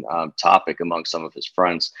common topic among some of his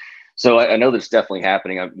friends. So I know that it's definitely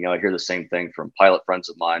happening. I hear the same thing from pilot friends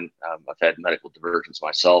of mine. I've had medical diversions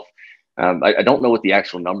myself. I don't know what the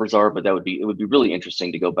actual numbers are, but it would be really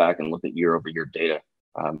interesting to go back and look at year-over-year data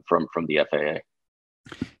from the FAA.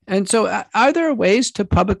 And so, are there ways to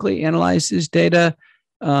publicly analyze this data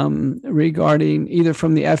regarding either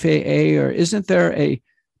from the FAA, or isn't there a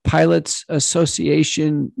pilots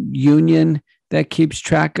association union that keeps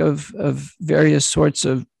track of various sorts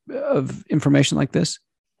of information like this?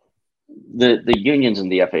 The unions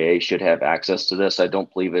and the FAA should have access to this. I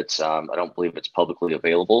don't believe it's publicly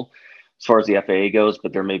available as far as the FAA goes,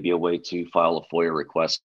 but there may be a way to file a FOIA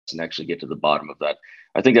request and actually get to the bottom of that.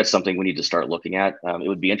 I think that's something we need to start looking at. It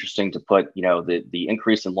would be interesting to put, the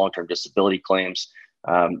increase in long-term disability claims,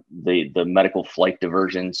 the medical flight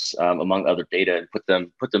diversions, among other data,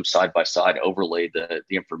 and put them side by side, overlay the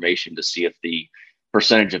information to see if the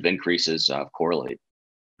percentage of increases correlate.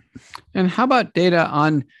 And how about data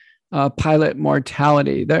on pilot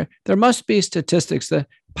mortality? There must be statistics. The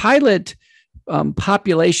pilot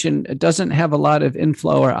population doesn't have a lot of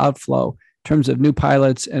inflow or outflow in terms of new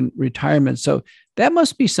pilots and retirement. So that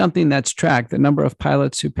must be something that's tracked, the number of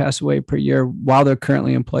pilots who pass away per year while they're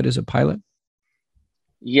currently employed as a pilot.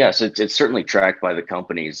 Yes, it's certainly tracked by the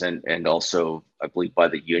companies and also, I believe, by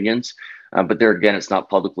the unions. But there again, it's not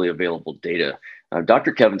publicly available data.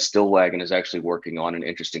 Dr. Kevin Stillwagon is actually working on an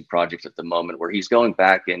interesting project at the moment where he's going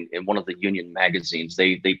back in one of the union magazines.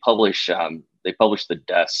 They publish the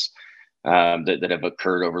deaths that have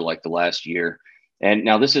occurred over like the last year. And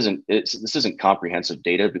now this isn't comprehensive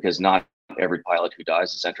data because not every pilot who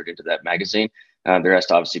dies is entered into that magazine. There has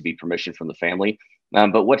to obviously be permission from the family.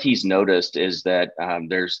 But what he's noticed is that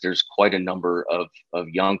there's quite a number of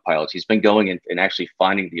young pilots. He's been going and actually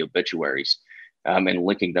finding the obituaries and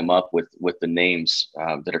linking them up with the names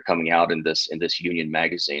that are coming out in this union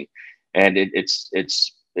magazine. And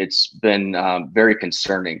it's been very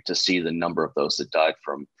concerning to see the number of those that died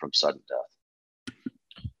from sudden death.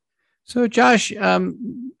 So, Josh,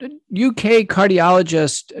 UK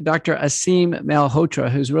cardiologist Dr. Aseem Malhotra,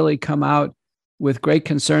 who's really come out with great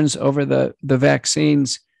concerns over the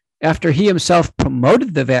vaccines after he himself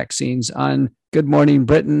promoted the vaccines on Good Morning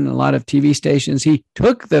Britain, a lot of TV stations. He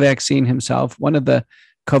took the vaccine himself, one of the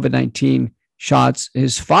COVID-19 shots.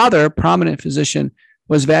 His father, prominent physician,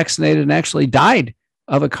 was vaccinated and actually died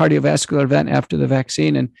of a cardiovascular event after the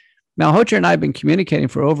vaccine. And Malhotra and I have been communicating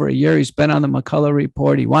for over a year. He's been on the McCullough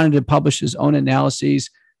Report. He wanted to publish his own analyses,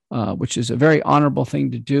 which is a very honorable thing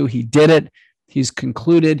to do. He did it. He's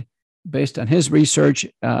concluded, based on his research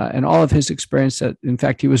and all of his experience, that in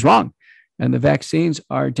fact he was wrong and the vaccines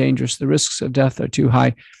are dangerous. The risks of death are too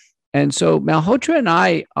high. And so Malhotra and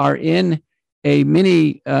I are in a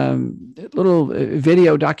mini little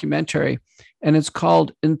video documentary, and it's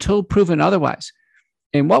called Until Proven Otherwise.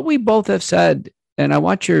 And what we both have said and I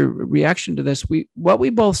want your reaction to this. What we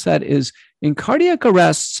both said is in cardiac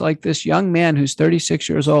arrests, like this young man who's 36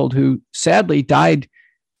 years old, who sadly died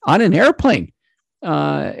on an airplane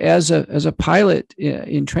as a pilot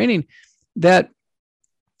in training, that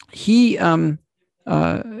he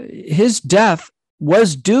his death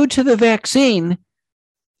was due to the vaccine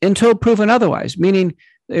until proven otherwise, meaning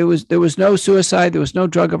there was no suicide, there was no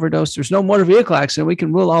drug overdose, there's no motor vehicle accident. We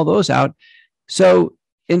can rule all those out. So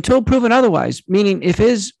until proven otherwise, meaning if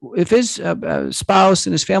his spouse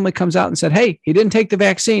and his family comes out and said, hey, he didn't take the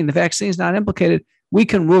vaccine is not implicated, we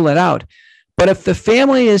can rule it out. But if the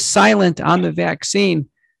family is silent on the vaccine,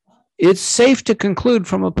 it's safe to conclude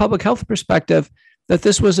from a public health perspective that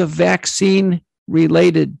this was a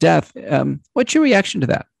vaccine-related death. What's your reaction to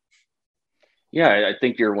that? Yeah, I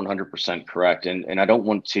think you're 100% correct. And I don't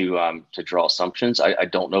want to draw assumptions. I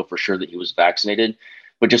don't know for sure that he was vaccinated.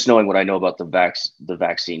 But just knowing what I know about the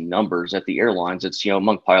vaccine numbers at the airlines, it's,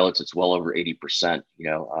 among pilots, it's well over 80%,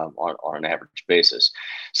 on an average basis.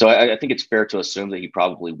 So I think it's fair to assume that he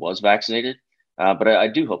probably was vaccinated. But I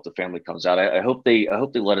do hope the family comes out. I hope they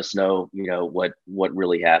let us know, what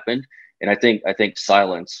really happened. And I think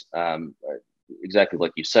silence, exactly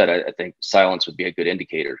like you said, I think silence would be a good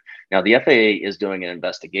indicator. Now, the FAA is doing an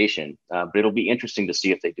investigation, but it'll be interesting to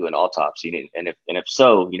see if they do an autopsy, and if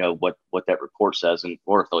so, what that report says,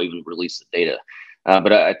 or if they'll even release the data.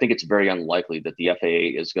 But I think it's very unlikely that the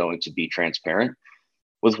FAA is going to be transparent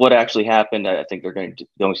with what actually happened. I think they're going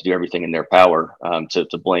to do everything in their power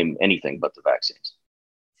to blame anything but the vaccines.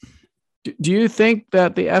 Do you think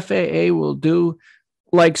that the FAA will do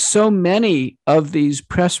like so many of these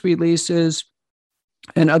press releases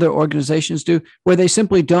and other organizations do, where they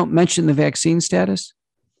simply don't mention the vaccine status?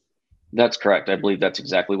 That's correct. I believe that's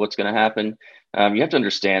exactly what's going to happen. You have to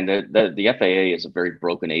understand that the FAA is a very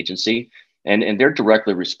broken agency, and they're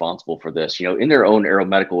directly responsible for this. In their own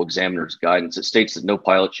aeromedical examiner's guidance, it states that no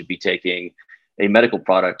pilot should be taking a medical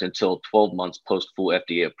product until 12 months post full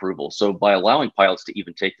FDA approval. So by allowing pilots to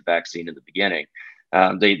even take the vaccine in the beginning,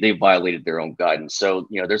 they violated their own guidance. So,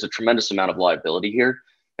 there's a tremendous amount of liability here.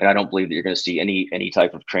 And I don't believe that you're going to see any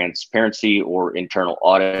type of transparency or internal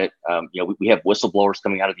audit. We have whistleblowers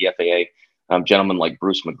coming out of the FAA, gentlemen like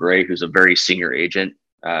Bruce McGray, who's a very senior agent.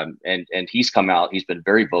 And he's come out, he's been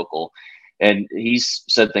very vocal, and he's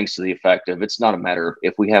said things to the effect of, it's not a matter of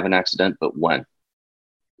if we have an accident, but when.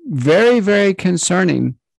 Very, very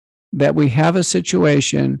concerning that we have a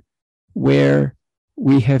situation where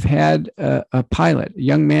we have had a pilot, a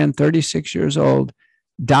young man, 36 years old,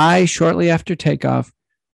 die shortly after takeoff,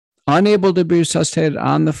 unable to be resuscitated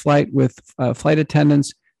on the flight with flight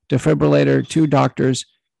attendants, defibrillator, 2 doctors.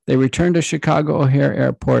 They return to Chicago O'Hare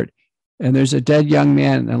Airport, and there's a dead young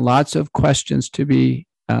man and lots of questions to be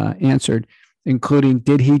answered, including,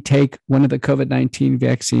 did he take one of the COVID-19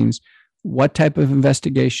 vaccines? What type of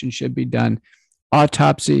investigation should be done?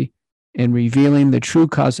 Autopsy, and revealing the true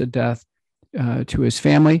cause of death to his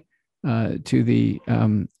family, to the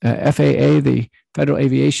FAA, the Federal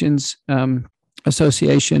Aviation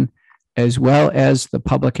Association, as well as the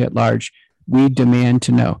public at large. We demand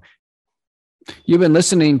to know. You've been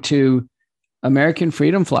listening to American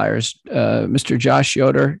Freedom Flyers, Mr. Josh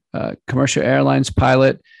Yoder, commercial airlines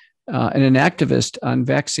pilot, and an activist on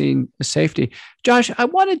vaccine safety. Josh, I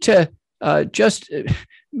wanted to just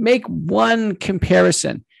make one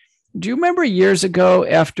comparison. Do you remember years ago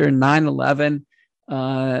after 9/11,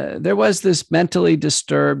 there was this mentally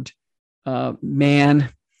disturbed man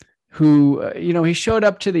who, he showed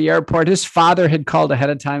up to the airport. His father had called ahead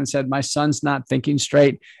of time and said, my son's not thinking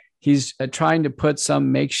straight. He's trying to put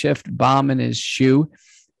some makeshift bomb in his shoe.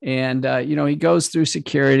 And, he goes through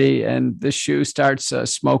security and the shoe starts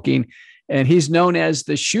smoking. And he's known as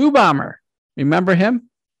the shoe bomber. Remember him?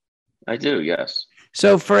 I do, yes.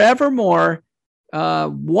 So forevermore,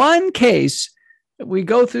 one case, we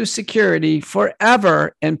go through security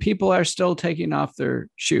forever and people are still taking off their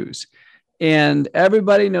shoes. And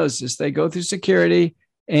everybody knows this. They go through security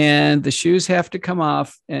and the shoes have to come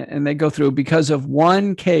off and they go through because of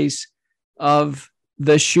one case of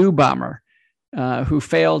the shoe bomber who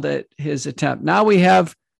failed at his attempt. Now we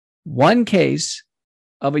have one case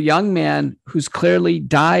of a young man who's clearly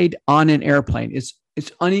died on an airplane.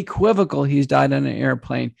 It's unequivocal he's died on an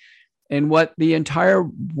airplane. And what the entire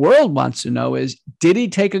world wants to know is, did he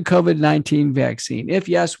take a COVID-19 vaccine? If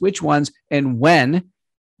yes, which ones and when?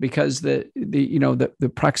 Because the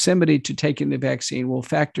proximity to taking the vaccine will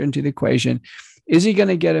factor into the equation. Is he going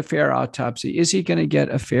to get a fair autopsy? Is he going to get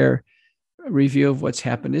a fair review of what's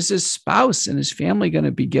happened? Is his spouse and his family going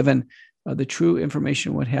to be given the true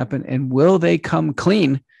information of what happened? And will they come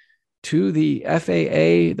clean to the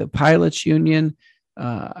FAA, the pilots union,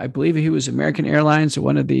 I believe he was American Airlines or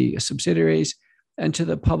one of the subsidiaries, and to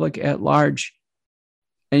the public at large.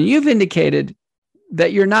 And you've indicated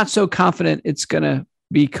that you're not so confident it's going to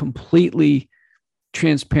be completely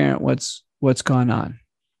transparent what's gone on.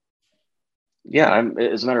 Yeah,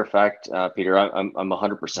 as a matter of fact, Peter, I'm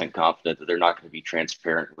 100% confident that they're not going to be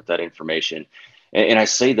transparent with that information. And I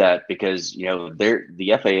say that because,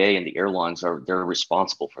 the FAA and the airlines they're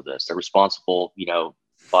responsible for this. They're responsible,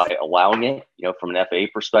 by allowing it, from an FAA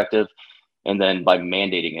perspective, and then by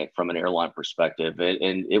mandating it from an airline perspective.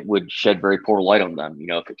 And it would shed very poor light on them,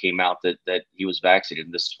 if it came out that he was vaccinated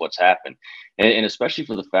and this is what's happened. And especially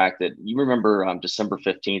for the fact that you remember December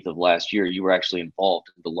 15th of last year, you were actually involved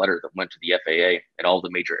in the letter that went to the FAA and all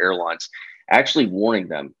the major airlines, actually warning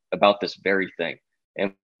them about this very thing.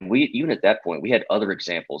 And we, even at that point, we had other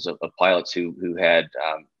examples of pilots who had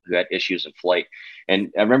issues in flight.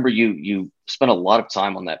 And I remember you spent a lot of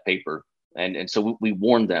time on that paper. And so we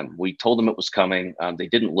warned them. We told them it was coming. They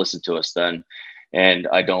didn't listen to us then. And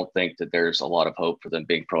I don't think that there's a lot of hope for them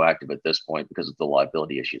being proactive at this point because of the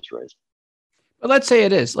liability issues raised. But let's say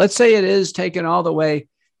it is. Let's say it is taken all the way.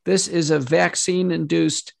 This is a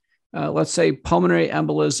vaccine-induced, let's say, pulmonary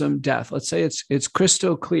embolism death. Let's say it's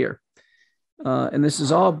crystal clear. And this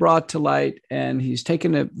is all brought to light. And he's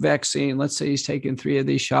taken a vaccine. Let's say he's taken 3 of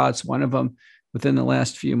these shots, one of them within the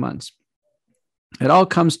last few months. It all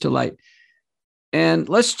comes to light. And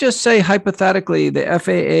let's just say, hypothetically, the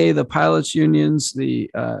FAA, the pilots unions, the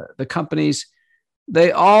companies,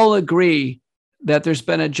 they all agree that there's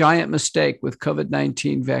been a giant mistake with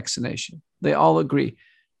COVID-19 vaccination. They all agree.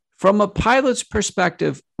 From a pilot's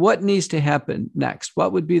perspective, what needs to happen next?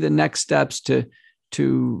 What would be the next steps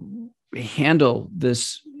to handle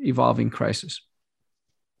this evolving crisis?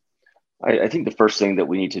 I think the first thing that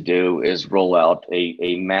we need to do is roll out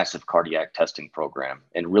a massive cardiac testing program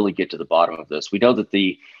and really get to the bottom of this. We know that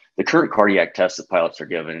the current cardiac tests that pilots are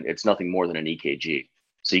given, it's nothing more than an EKG.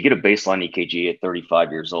 So you get a baseline EKG at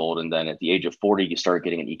 35 years old, and then at the age of 40, you start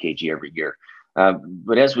getting an EKG every year.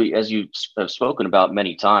 But as you have spoken about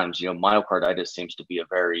many times, myocarditis seems to be a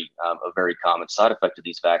very common side effect of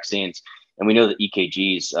these vaccines. And we know that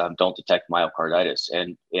EKGs don't detect myocarditis.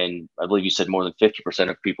 And I believe you said more than 50%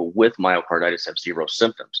 of people with myocarditis have 0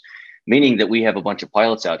 symptoms, meaning that we have a bunch of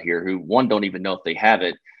pilots out here who, one, don't even know if they have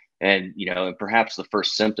it. And, and perhaps the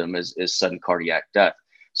first symptom is sudden cardiac death.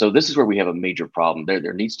 So this is where we have a major problem.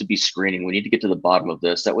 There needs to be screening. We need to get to the bottom of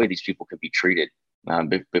this. That way these people can be treated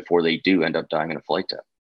before they do end up dying in a flight death.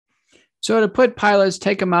 So to put pilots,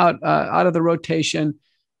 take them out of the rotation,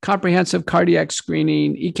 comprehensive cardiac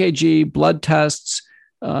screening, EKG, blood tests,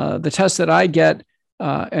 the tests that I get,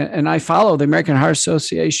 and I follow the American Heart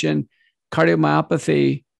Association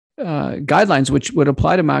cardiomyopathy guidelines, which would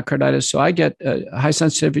apply to myocarditis. So I get high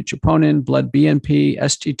sensitivity troponin, blood BNP,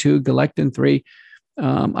 ST2, galectin-3.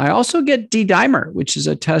 I also get D-dimer, which is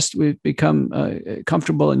a test we've become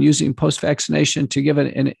comfortable in using post-vaccination to give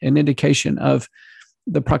an indication of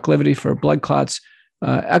the proclivity for blood clots,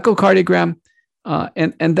 echocardiogram.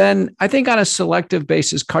 And then I think on a selective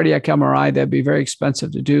basis, cardiac MRI, that'd be very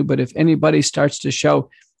expensive to do. But if anybody starts to show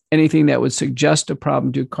anything that would suggest a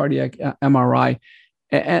problem, do cardiac MRI.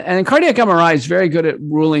 And cardiac MRI is very good at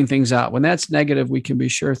ruling things out. When that's negative, we can be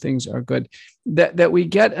sure things are good. That we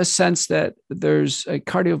get a sense that there's a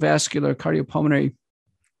cardiovascular, cardiopulmonary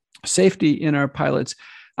safety in our pilots.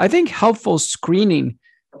 I think helpful screening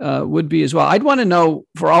would be as well. I'd want to know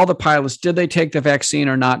for all the pilots, did they take the vaccine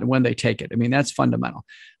or not, and when they take it? I mean, that's fundamental.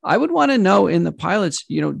 I would want to know in the pilots,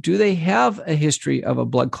 do they have a history of a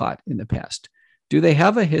blood clot in the past? Do they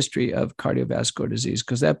have a history of cardiovascular disease?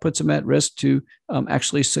 Because that puts them at risk to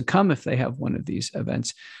actually succumb if they have one of these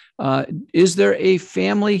events. Is there a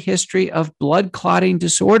family history of blood clotting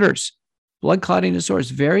disorders? Blood clotting disorders,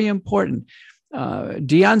 very important.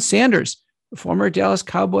 Deion Sanders, former Dallas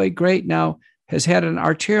Cowboy great, now has had an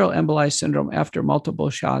arterial emboli syndrome after multiple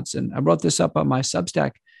shots. And I wrote this up on my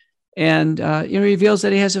Substack. And it reveals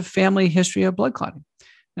that he has a family history of blood clotting.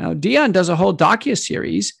 Now, Deion does a whole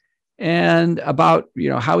docuseries and about,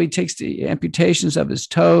 how he takes the amputations of his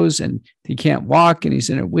toes and he can't walk and he's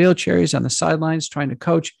in a wheelchair. He's on the sidelines trying to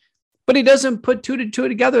coach, but he doesn't put 2 to 2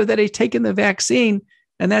 together that he's taken the vaccine,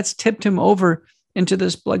 and that's tipped him over into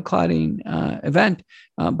this blood clotting event.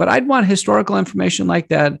 But I'd want historical information like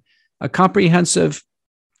that, a comprehensive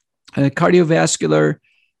cardiovascular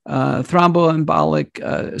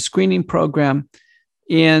thromboembolic screening program,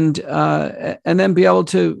 and then be able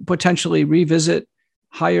to potentially revisit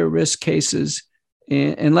higher risk cases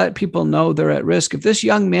and let people know they're at risk. If this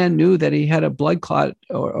young man knew that he had a blood clot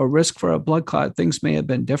or risk for a blood clot, things may have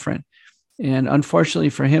been different. And unfortunately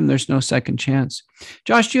for him, there's no second chance.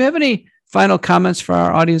 Josh, do you have any final comments for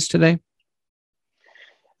our audience today?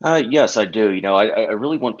 Yes, I do. I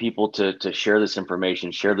really want people to share this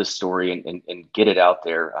information, share this story, and get it out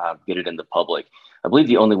there, get it in the public. I believe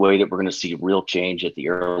the only way that we're going to see real change at the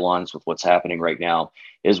airlines with what's happening right now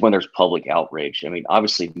is when there's public outrage. I mean,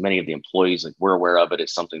 obviously, many of the employees, like, we're aware of it.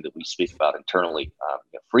 It's something that we speak about internally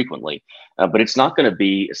frequently, but it's not going to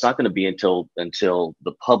be until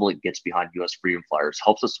the public gets behind US Freedom Flyers,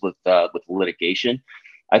 helps us with litigation.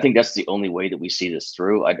 I think that's the only way that we see this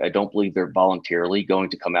through. I don't believe they're voluntarily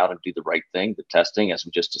going to come out and do the right thing, the testing, as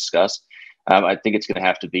we just discussed. I think it's going to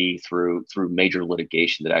have to be through major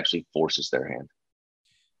litigation that actually forces their hand.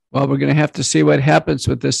 Well, we're going to have to see what happens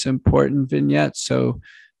with this important vignette. So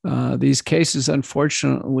these cases,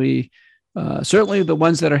 unfortunately, certainly the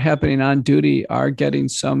ones that are happening on duty are getting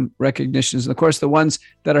some recognitions. And of course, the ones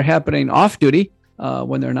that are happening off duty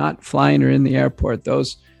when they're not flying or in the airport,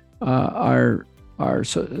 those are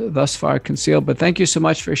so thus far concealed. But thank you so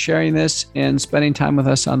much for sharing this and spending time with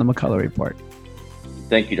us on the McCullough Report.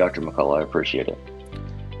 Thank you, Dr. McCullough. I appreciate it.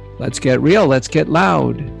 Let's get real. Let's get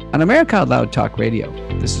loud on America Out Loud Talk Radio.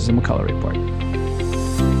 This is the McCullough Report.